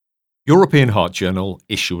European Heart Journal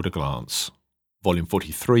Issue at a Glance, Volume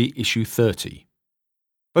 43, Issue 30.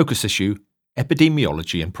 Focus Issue,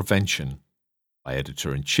 Epidemiology and Prevention, by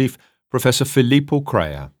Editor-in-Chief, Professor Filippo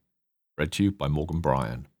Crea. Read to you by Morgan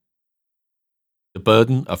Bryan. The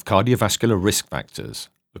Burden of Cardiovascular Risk Factors,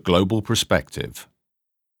 a Global Perspective.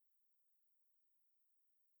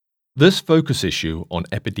 This focus issue on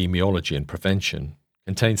epidemiology and prevention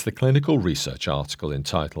contains the clinical research article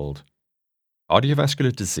entitled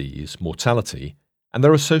Cardiovascular Disease, Mortality, and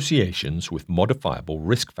Their Associations with Modifiable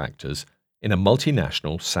Risk Factors in a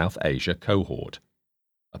Multinational South Asia Cohort,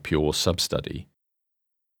 a Pure Substudy,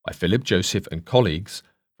 by Philip Joseph and colleagues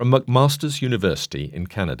from McMaster's University in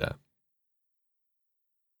Canada.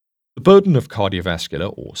 The burden of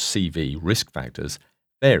cardiovascular or CV risk factors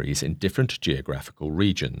varies in different geographical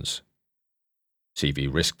regions. CV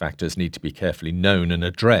risk factors need to be carefully known and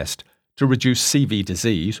addressed to reduce CV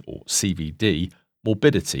disease or CVD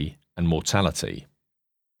morbidity and mortality.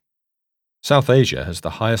 South Asia has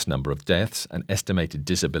the highest number of deaths and estimated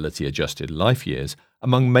disability-adjusted life years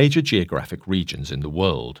among major geographic regions in the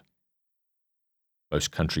world.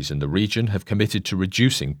 Most countries in the region have committed to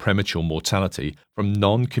reducing premature mortality from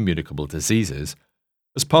non-communicable diseases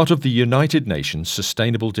as part of the United Nations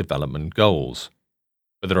Sustainable Development Goals,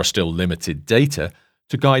 but there are still limited data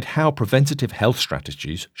to guide how preventative health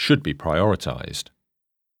strategies should be prioritized.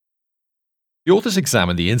 The authors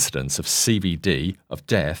examine the incidence of CVD, of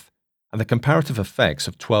death, and the comparative effects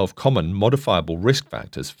of 12 common modifiable risk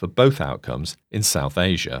factors for both outcomes in South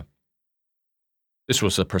Asia. This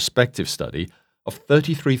was a prospective study of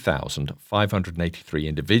 33,583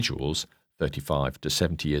 individuals, 35 to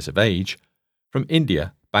 70 years of age, from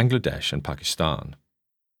India, Bangladesh, and Pakistan.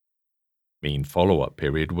 Mean follow-up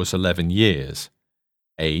period was 11 years.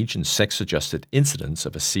 Age and sex-adjusted incidence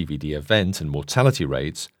of a CVD event and mortality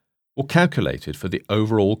rates were calculated for the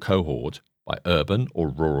overall cohort by urban or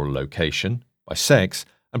rural location, by sex,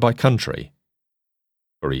 and by country.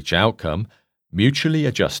 For each outcome, mutually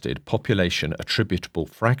adjusted population attributable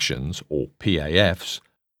fractions, or PAFs,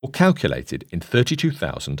 were calculated in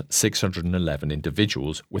 32,611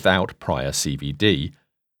 individuals without prior CVD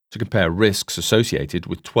to compare risks associated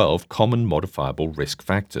with 12 common modifiable risk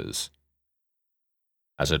factors.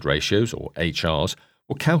 Hazard ratios, or HRs,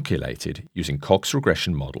 were calculated using Cox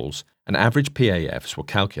regression models, and average PAFs were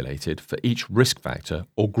calculated for each risk factor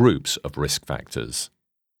or groups of risk factors.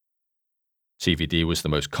 CVD was the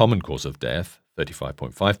most common cause of death,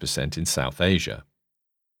 35.5% in South Asia.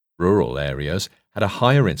 Rural areas had a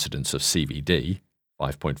higher incidence of CVD,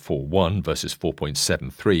 5.41 versus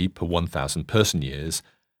 4.73 per 1,000 person-years,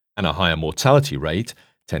 and a higher mortality rate,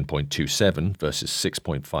 10.27 versus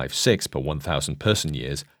 6.56 per 1,000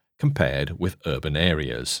 person-years, compared with urban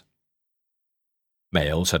areas.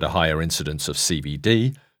 Males had a higher incidence of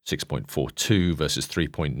CVD, 6.42 versus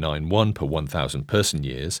 3.91 per 1,000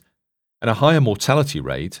 person-years, and a higher mortality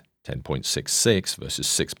rate, 10.66 versus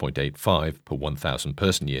 6.85 per 1,000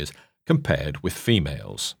 person-years, compared with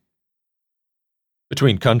females.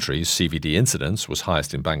 Between countries, CVD incidence was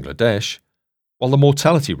highest in Bangladesh, while the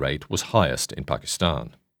mortality rate was highest in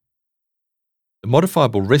Pakistan. The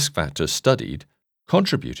modifiable risk factors studied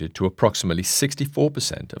contributed to approximately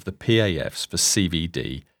 64% of the PAFs for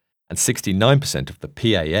CVD and 69% of the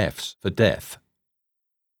PAFs for death.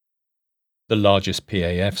 The largest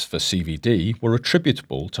PAFs for CVD were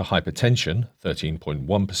attributable to hypertension,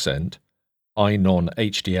 13.1%, high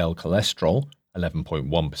non-HDL cholesterol,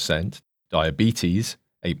 11.1%, diabetes,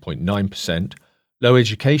 8.9%, low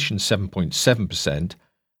education, 7.7%,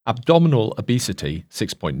 abdominal obesity,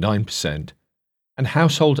 6.9%, and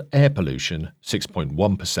household air pollution,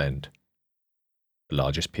 6.1%. The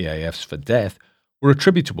largest PAFs for death were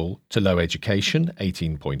attributable to low education,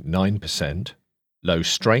 18.9%, low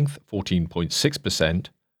strength, 14.6%,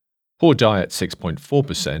 poor diet,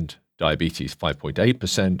 6.4%, diabetes,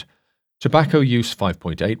 5.8%, tobacco use,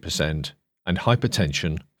 5.8%, and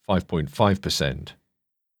hypertension, 5.5%.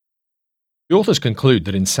 The authors conclude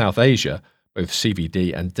that in South Asia, both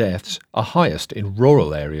CVD and deaths are highest in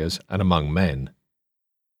rural areas and among men.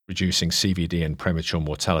 Reducing CVD and premature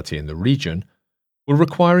mortality in the region will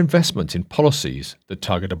require investment in policies that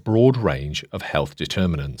target a broad range of health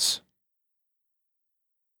determinants.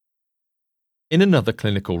 In another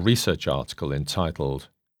clinical research article entitled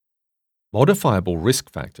Modifiable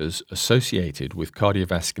Risk Factors Associated with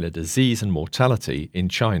Cardiovascular Disease and Mortality in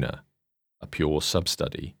China, a Pure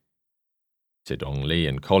Substudy, Zedong Li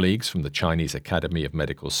and colleagues from the Chinese Academy of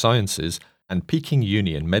Medical Sciences and Peking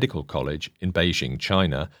Union Medical College in Beijing,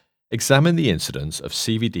 China, examine the incidence of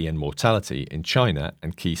CVD and mortality in China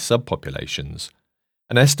and key subpopulations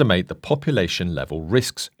and estimate the population-level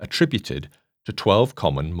risks attributed to 12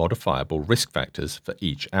 common modifiable risk factors for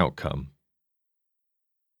each outcome.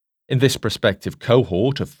 In this prospective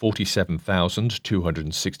cohort of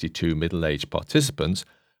 47,262 middle-aged participants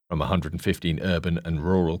from 115 urban and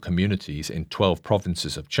rural communities in 12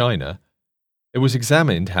 provinces of China, it was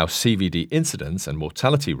examined how CVD incidence and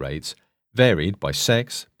mortality rates varied by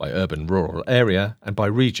sex, by urban-rural area, and by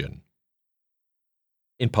region.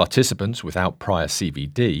 In participants without prior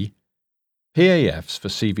CVD, PAFs for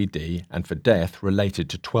CVD and for death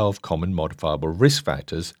related to 12 common modifiable risk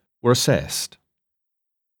factors were assessed.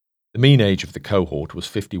 The mean age of the cohort was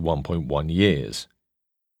 51.1 years.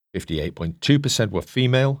 58.2% were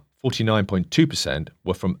female, 49.2%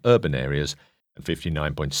 were from urban areas, and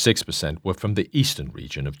 59.6% were from the eastern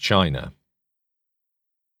region of China.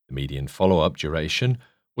 The median follow-up duration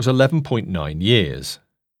was 11.9 years.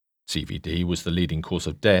 CVD was the leading cause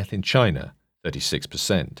of death in China,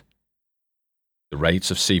 36%. The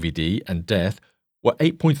rates of CVD and death were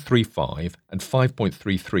 8.35 and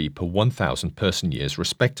 5.33 per 1,000 person-years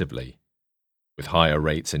respectively, with higher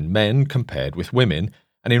rates in men compared with women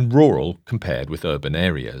and in rural compared with urban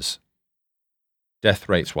areas. Death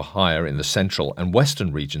rates were higher in the central and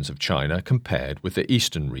western regions of China compared with the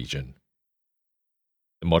eastern region.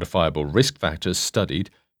 The modifiable risk factors studied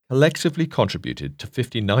collectively contributed to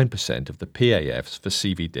 59% of the PAFs for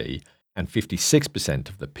CVD and 56%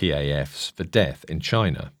 of the PAFs for death in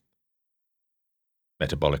China.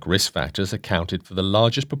 Metabolic risk factors accounted for the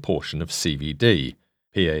largest proportion of CVD,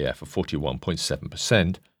 PAF of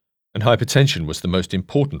 41.7%, and hypertension was the most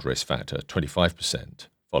important risk factor, 25%,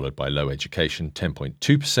 followed by low education,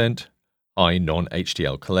 10.2%, high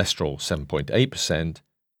non-HDL cholesterol, 7.8%,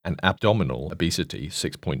 and abdominal obesity,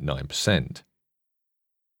 6.9%.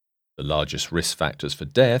 The largest risk factors for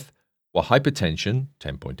death were hypertension,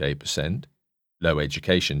 10.8%, low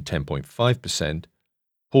education, 10.5%,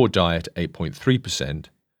 poor diet, 8.3%,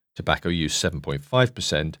 tobacco use,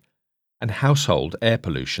 7.5%, and household air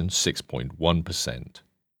pollution, 6.1%.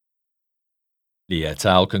 Li et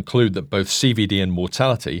al. Conclude that both CVD and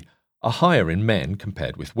mortality are higher in men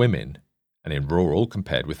compared with women, and in rural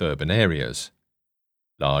compared with urban areas.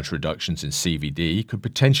 Large reductions in CVD could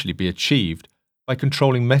potentially be achieved by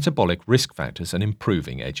controlling metabolic risk factors and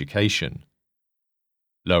improving education.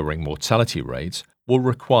 Lowering mortality rates will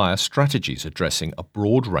require strategies addressing a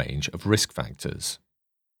broad range of risk factors.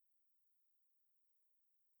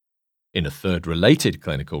 In a third related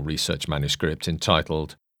clinical research manuscript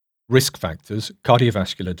entitled Risk Factors,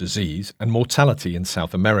 Cardiovascular Disease and Mortality in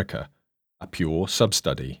South America, a pure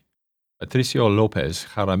substudy, Patricio López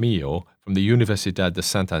Jaramillo from the Universidad de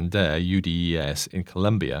Santander UDES in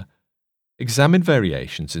Colombia examined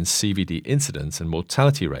variations in CVD incidence and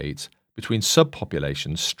mortality rates between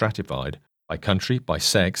subpopulations stratified by country, by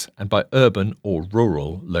sex, and by urban or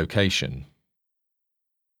rural location.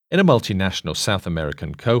 In a multinational South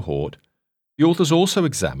American cohort, the authors also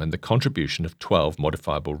examined the contribution of 12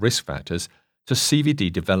 modifiable risk factors to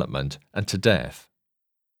CVD development and to death.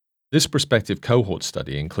 This prospective cohort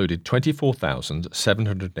study included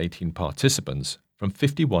 24,718 participants from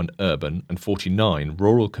 51 urban and 49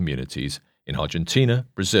 rural communities in Argentina,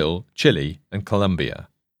 Brazil, Chile, and Colombia.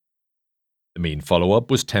 The mean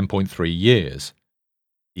follow-up was 10.3 years.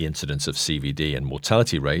 The incidence of CVD and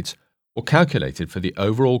mortality rates were calculated for the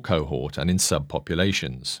overall cohort and in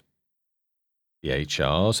subpopulations. The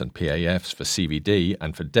HRs and PAFs for CVD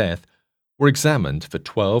and for death were examined for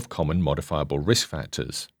 12 common modifiable risk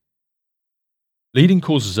factors. Leading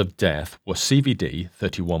causes of death were CVD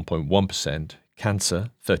 31.1%, cancer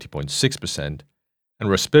 30.6%, and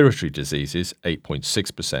respiratory diseases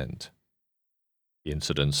 8.6%. The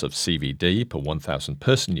incidence of CVD per 1,000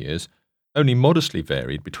 person-years only modestly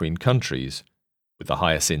varied between countries, with the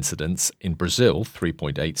highest incidence in Brazil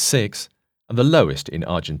 3.86 and the lowest in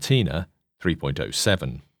Argentina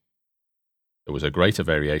 3.07. There was a greater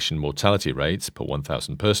variation in mortality rates per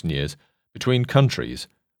 1,000 person-years between countries,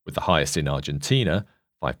 with the highest in Argentina,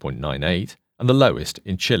 5.98, and the lowest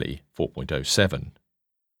in Chile, 4.07.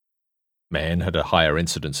 Men had a higher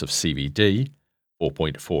incidence of CVD,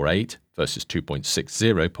 4.48 versus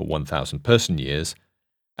 2.60 per 1,000 person-years,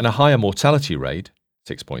 and a higher mortality rate,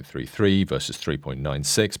 6.33 versus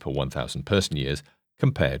 3.96 per 1,000 person-years,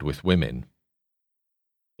 compared with women.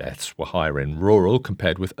 Deaths were higher in rural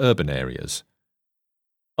compared with urban areas.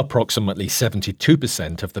 Approximately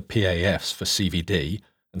 72% of the PAFs for CVD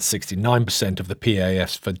and 69% of the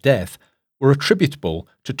PAFs for death were attributable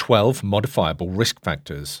to 12 modifiable risk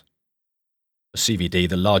factors. For CVD,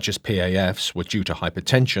 the largest PAFs were due to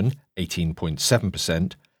hypertension,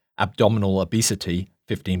 18.7%, abdominal obesity,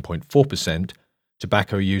 15.4%,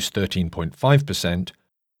 tobacco use 13.5%,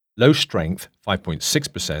 low strength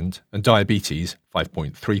 5.6%, and diabetes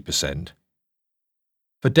 5.3%.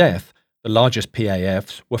 For death, the largest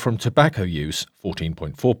PAFs were from tobacco use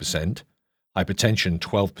 14.4%, hypertension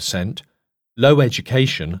 12%, low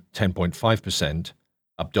education 10.5%,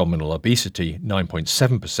 abdominal obesity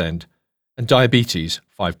 9.7%, and diabetes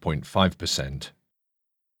 5.5%.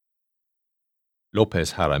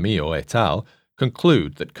 Lopez Jaramillo et al.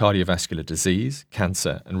 Conclude that cardiovascular disease,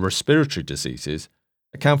 cancer, and respiratory diseases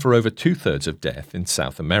account for over two-thirds of death in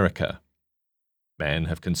South America. Men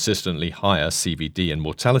have consistently higher CVD and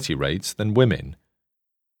mortality rates than women.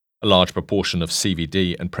 A large proportion of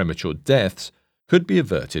CVD and premature deaths could be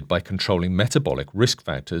averted by controlling metabolic risk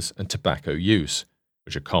factors and tobacco use,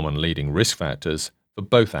 which are common leading risk factors for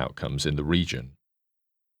both outcomes in the region.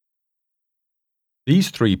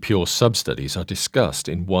 These three pure sub-studies are discussed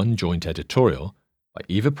in one joint editorial by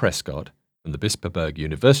Eva Prescott from the Bispeberg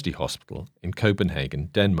University Hospital in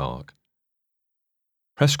Copenhagen, Denmark.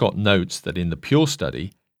 Prescott notes that in the pure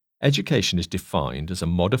study, education is defined as a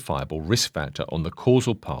modifiable risk factor on the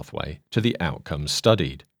causal pathway to the outcomes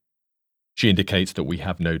studied. She indicates that we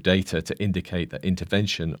have no data to indicate that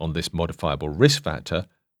intervention on this modifiable risk factor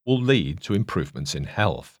will lead to improvements in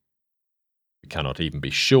health. We cannot even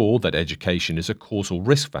be sure that education is a causal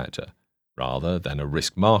risk factor, rather than a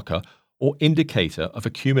risk marker or indicator of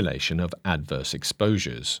accumulation of adverse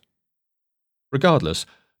exposures. Regardless,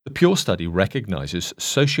 the pure study recognizes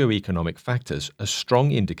socioeconomic factors as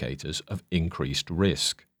strong indicators of increased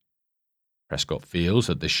risk. Prescott feels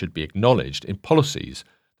that this should be acknowledged in policies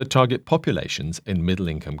that target populations in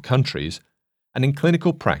middle-income countries and in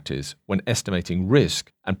clinical practice when estimating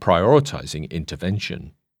risk and prioritizing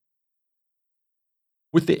intervention.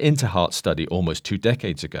 With the Interheart study almost 2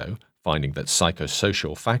 decades ago, finding that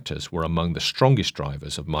psychosocial factors were among the strongest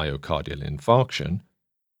drivers of myocardial infarction,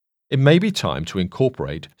 it may be time to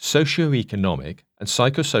incorporate socioeconomic and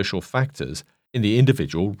psychosocial factors in the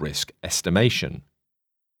individual risk estimation.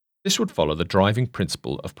 This would follow the driving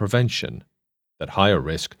principle of prevention, that higher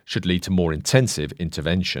risk should lead to more intensive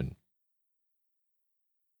intervention.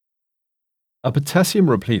 A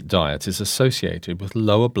potassium-replete diet is associated with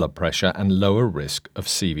lower blood pressure and lower risk of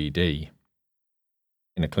CVD.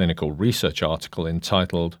 In a clinical research article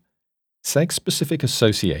entitled Sex-Specific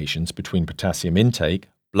Associations Between Potassium Intake,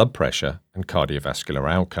 Blood Pressure, and Cardiovascular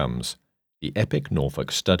Outcomes, the EPIC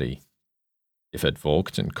Norfolk Study, Iffert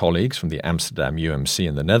Vogt and colleagues from the Amsterdam UMC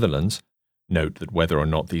in the Netherlands note that whether or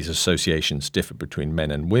not these associations differ between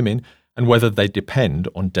men and women and whether they depend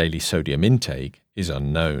on daily sodium intake is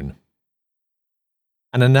unknown.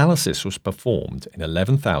 An analysis was performed in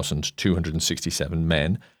 11,267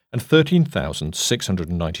 men and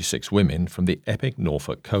 13,696 women from the EPIC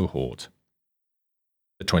Norfolk cohort.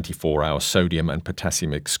 The 24-hour sodium and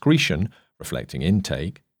potassium excretion, reflecting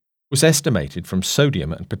intake, was estimated from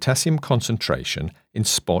sodium and potassium concentration in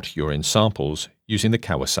spot urine samples using the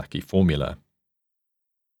Kawasaki formula.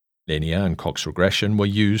 Linear and Cox regression were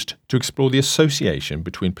used to explore the association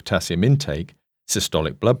between potassium intake,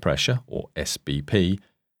 systolic blood pressure, or SBP,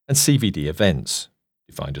 and CVD events,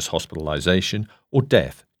 defined as hospitalization or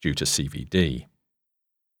death due to CVD.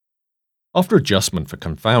 After adjustment for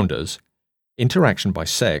confounders, interaction by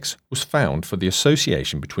sex was found for the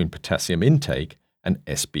association between potassium intake and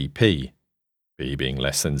SBP, P being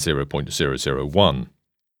less than 0.001.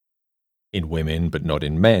 In women but not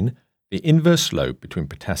in men, the inverse slope between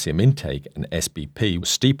potassium intake and SBP was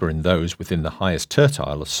steeper in those within the highest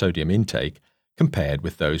tertile of sodium intake compared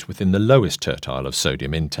with those within the lowest tertile of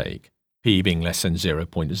sodium intake, P being less than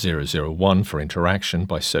 0.001 for interaction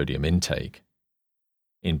by sodium intake.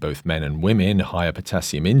 In both men and women, higher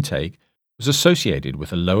potassium intake was associated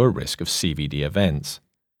with a lower risk of CVD events,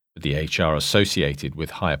 but the HR associated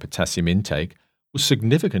with higher potassium intake was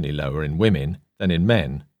significantly lower in women than in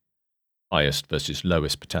men. Highest versus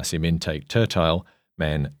lowest potassium intake tertile,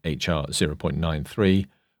 men HR 0.93,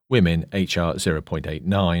 women HR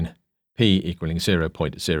 0.89, P equaling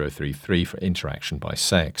 0.033 for interaction by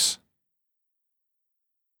sex.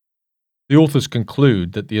 The authors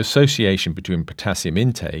conclude that the association between potassium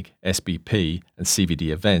intake, SBP, and CVD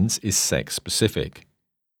events is sex-specific.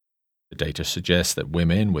 The data suggests that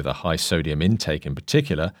women with a high sodium intake in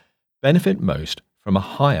particular benefit most from a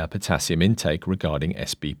higher potassium intake regarding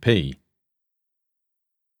SBP.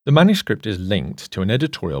 The manuscript is linked to an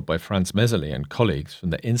editorial by Franz Messerli and colleagues from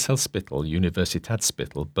the Inselspital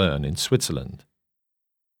Universitätsspital Bern in Switzerland.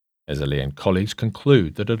 Messerli and colleagues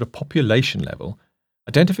conclude that at a population level,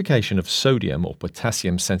 identification of sodium or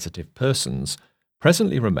potassium-sensitive persons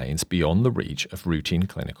presently remains beyond the reach of routine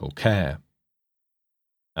clinical care.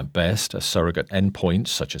 At best, a surrogate endpoint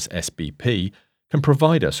such as SBP can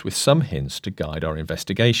provide us with some hints to guide our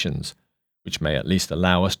investigations, which may at least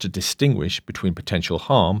allow us to distinguish between potential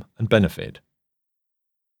harm and benefit.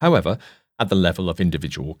 However, at the level of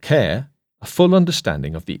individual care, a full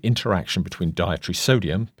understanding of the interaction between dietary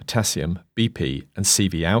sodium, potassium, BP, and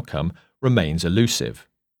CV outcome remains elusive,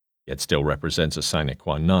 yet still represents a sine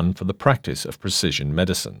qua non for the practice of precision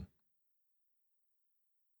medicine.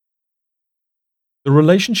 The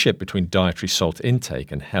relationship between dietary salt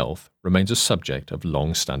intake and health remains a subject of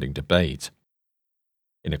long-standing debate.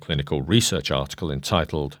 In a clinical research article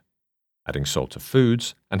entitled Adding Salt to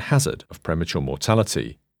Foods and Hazard of Premature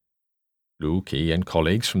Mortality, Lu Qi and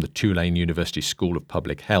colleagues from the Tulane University School of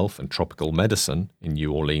Public Health and Tropical Medicine in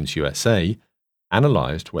New Orleans, USA,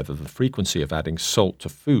 analyzed whether the frequency of adding salt to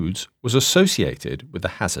foods was associated with the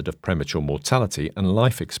hazard of premature mortality and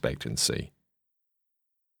life expectancy.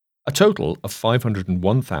 A total of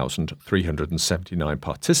 501,379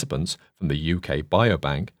 participants from the UK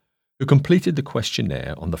Biobank who completed the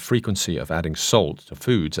questionnaire on the frequency of adding salt to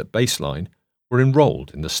foods at baseline were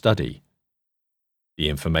enrolled in the study. The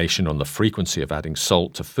information on the frequency of adding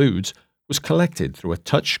salt to foods was collected through a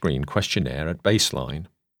touchscreen questionnaire at baseline.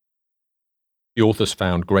 The authors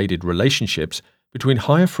found graded relationships between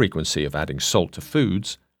higher frequency of adding salt to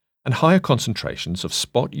foods and higher concentrations of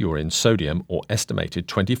spot urine sodium or estimated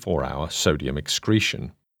 24-hour sodium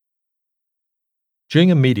excretion.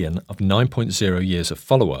 During a median of 9.0 years of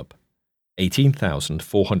follow-up,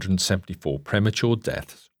 18,474 premature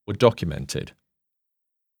deaths were documented.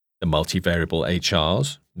 The multivariable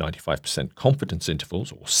HRs, 95% confidence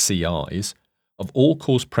intervals or CIs, of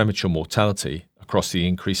all-cause premature mortality across the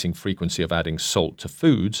increasing frequency of adding salt to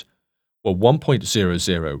foods were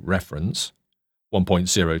 1.00 reference,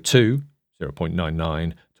 1.02,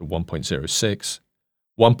 0.99 to 1.06,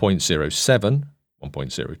 1.07,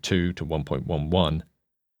 1.02 to 1.11,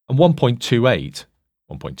 and 1.28,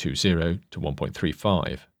 1.20 to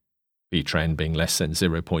 1.35, p-trend being less than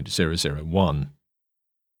 0.001.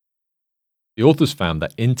 The authors found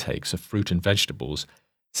that intakes of fruit and vegetables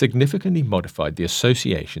significantly modified the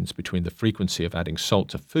associations between the frequency of adding salt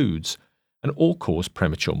to foods and all-cause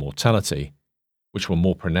premature mortality, which were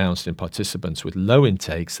more pronounced in participants with low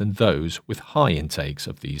intakes than those with high intakes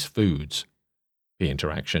of these foods,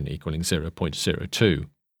 p-interaction equaling 0.02.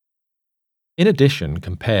 In addition,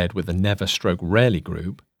 compared with the never/rarely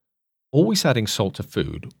group, always adding salt to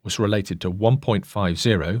food was related to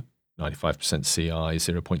 1.50, 95% CI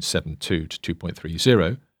 0.72 to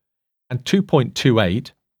 2.30, and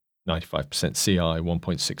 2.28, 95% CI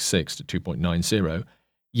 1.66 to 2.90,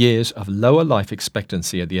 years of lower life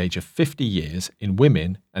expectancy at the age of 50 years in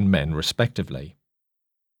women and men respectively.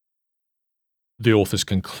 The authors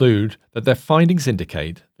conclude that their findings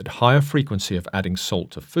indicate that higher frequency of adding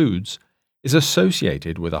salt to foods is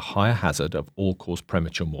associated with a higher hazard of all-cause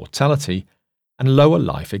premature mortality and lower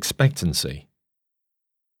life expectancy.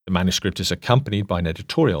 The manuscript is accompanied by an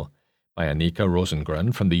editorial by Annika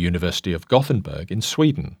Rosengren from the University of Gothenburg in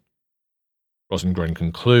Sweden. Rosengren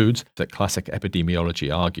concludes that classic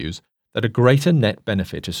epidemiology argues that a greater net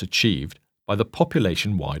benefit is achieved by the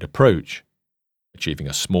population-wide approach, achieving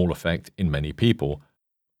a small effect in many people,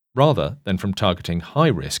 rather than from targeting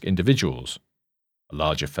high-risk individuals, a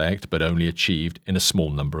large effect but only achieved in a small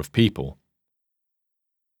number of people.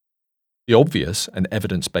 The obvious and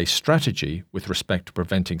evidence-based strategy with respect to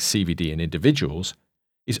preventing CVD in individuals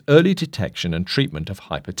is early detection and treatment of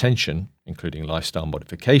hypertension, including lifestyle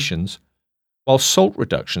modifications, while salt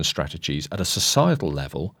reduction strategies at a societal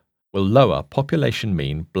level will lower population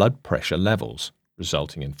mean blood pressure levels,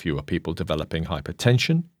 resulting in fewer people developing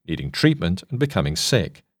hypertension, needing treatment, and becoming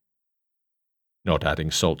sick. Not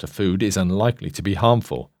adding salt to food is unlikely to be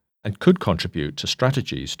harmful and could contribute to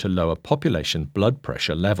strategies to lower population blood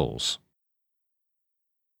pressure levels.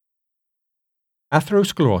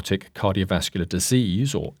 Atherosclerotic cardiovascular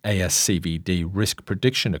disease, or ASCVD, risk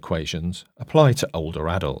prediction equations apply to older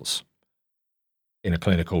adults. In a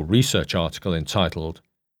clinical research article entitled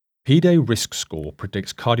PD Risk Score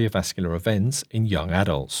Predicts Cardiovascular Events in Young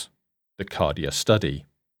Adults, the Cardia Study,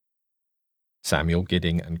 Samuel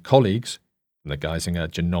Gidding and colleagues from the Geisinger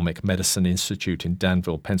Genomic Medicine Institute in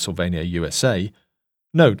Danville, Pennsylvania, USA,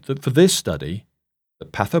 note that for this study, the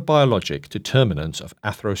pathobiologic determinants of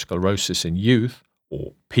atherosclerosis in youth,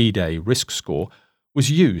 or PD risk score,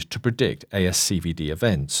 was used to predict ASCVD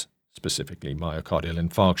events, specifically myocardial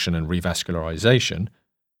infarction and revascularization,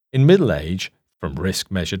 in middle age from risk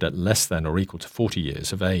measured at less than or equal to 40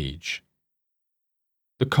 years of age.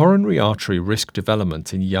 The coronary artery risk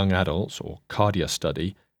development in young adults, or Cardia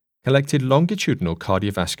study, collected longitudinal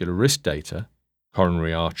cardiovascular risk data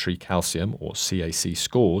coronary artery calcium or CAC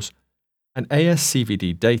scores, and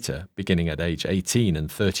ASCVD data beginning at age 18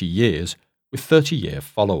 and 30 years with 30-year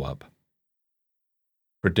follow-up.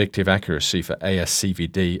 Predictive accuracy for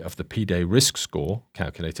ASCVD of the P-Day risk score,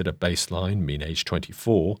 calculated at baseline, mean age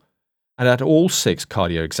 24, and at all 6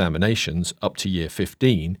 cardio examinations up to year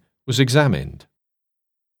 15, was examined.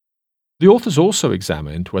 The authors also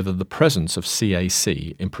examined whether the presence of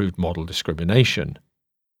CAC improved model discrimination.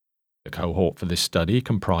 The cohort for this study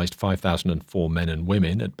comprised 5,004 men and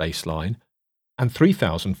women at baseline and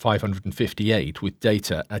 3,558 with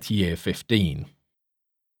data at year 15.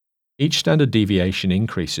 Each standard deviation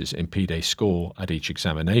increases in P-Day score at each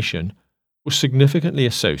examination was significantly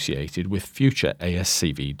associated with future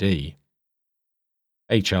ASCVD.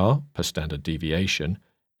 HR, per standard deviation,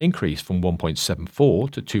 increased from 1.74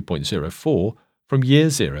 to 2.04 from year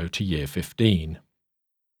 0 to year 15.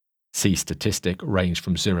 C statistic ranged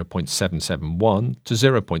from 0.771 to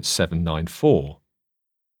 0.794.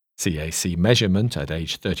 CAC measurement at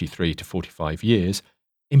age 33 to 45 years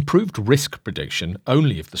improved risk prediction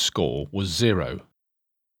only if the score was 0.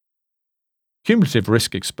 Cumulative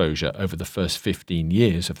risk exposure over the first 15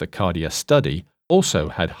 years of the CARDIA study also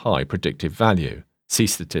had high predictive value, C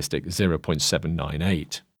statistic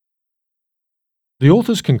 0.798. The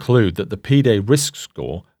authors conclude that the P-Day risk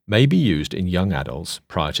score may be used in young adults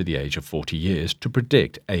prior to the age of 40 years to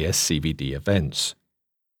predict ASCVD events.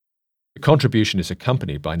 The contribution is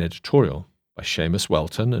accompanied by an editorial by Seamus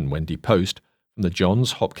Welton and Wendy Post from the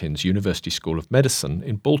Johns Hopkins University School of Medicine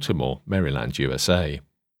in Baltimore, Maryland, USA.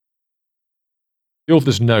 The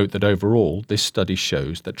authors note that overall, this study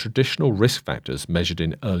shows that traditional risk factors measured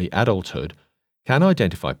in early adulthood can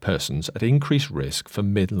identify persons at increased risk for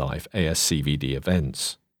midlife ASCVD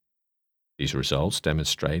events. These results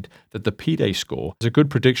demonstrate that the P-Day score is a good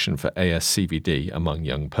prediction for ASCVD among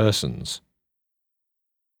young persons.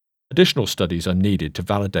 Additional studies are needed to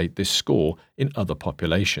validate this score in other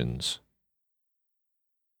populations.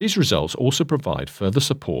 These results also provide further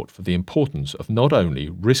support for the importance of not only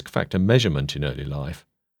risk factor measurement in early life,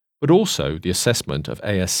 but also the assessment of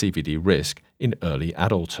ASCVD risk in early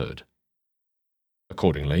adulthood.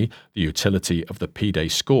 Accordingly, the utility of the P-Day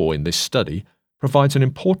score in this study provides an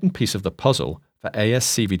important piece of the puzzle for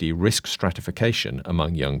ASCVD risk stratification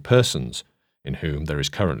among young persons, in whom there is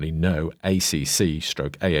currently no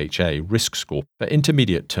ACC/AHA risk score for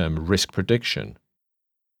intermediate-term risk prediction.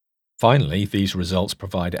 Finally, these results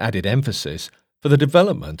provide added emphasis for the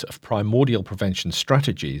development of primordial prevention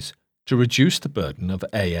strategies to reduce the burden of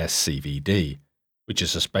ASCVD, which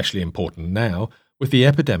is especially important now with the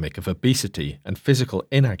epidemic of obesity and physical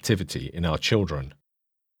inactivity in our children.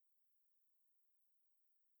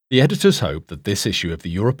 The editors hope that this issue of the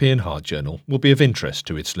European Heart Journal will be of interest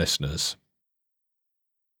to its listeners.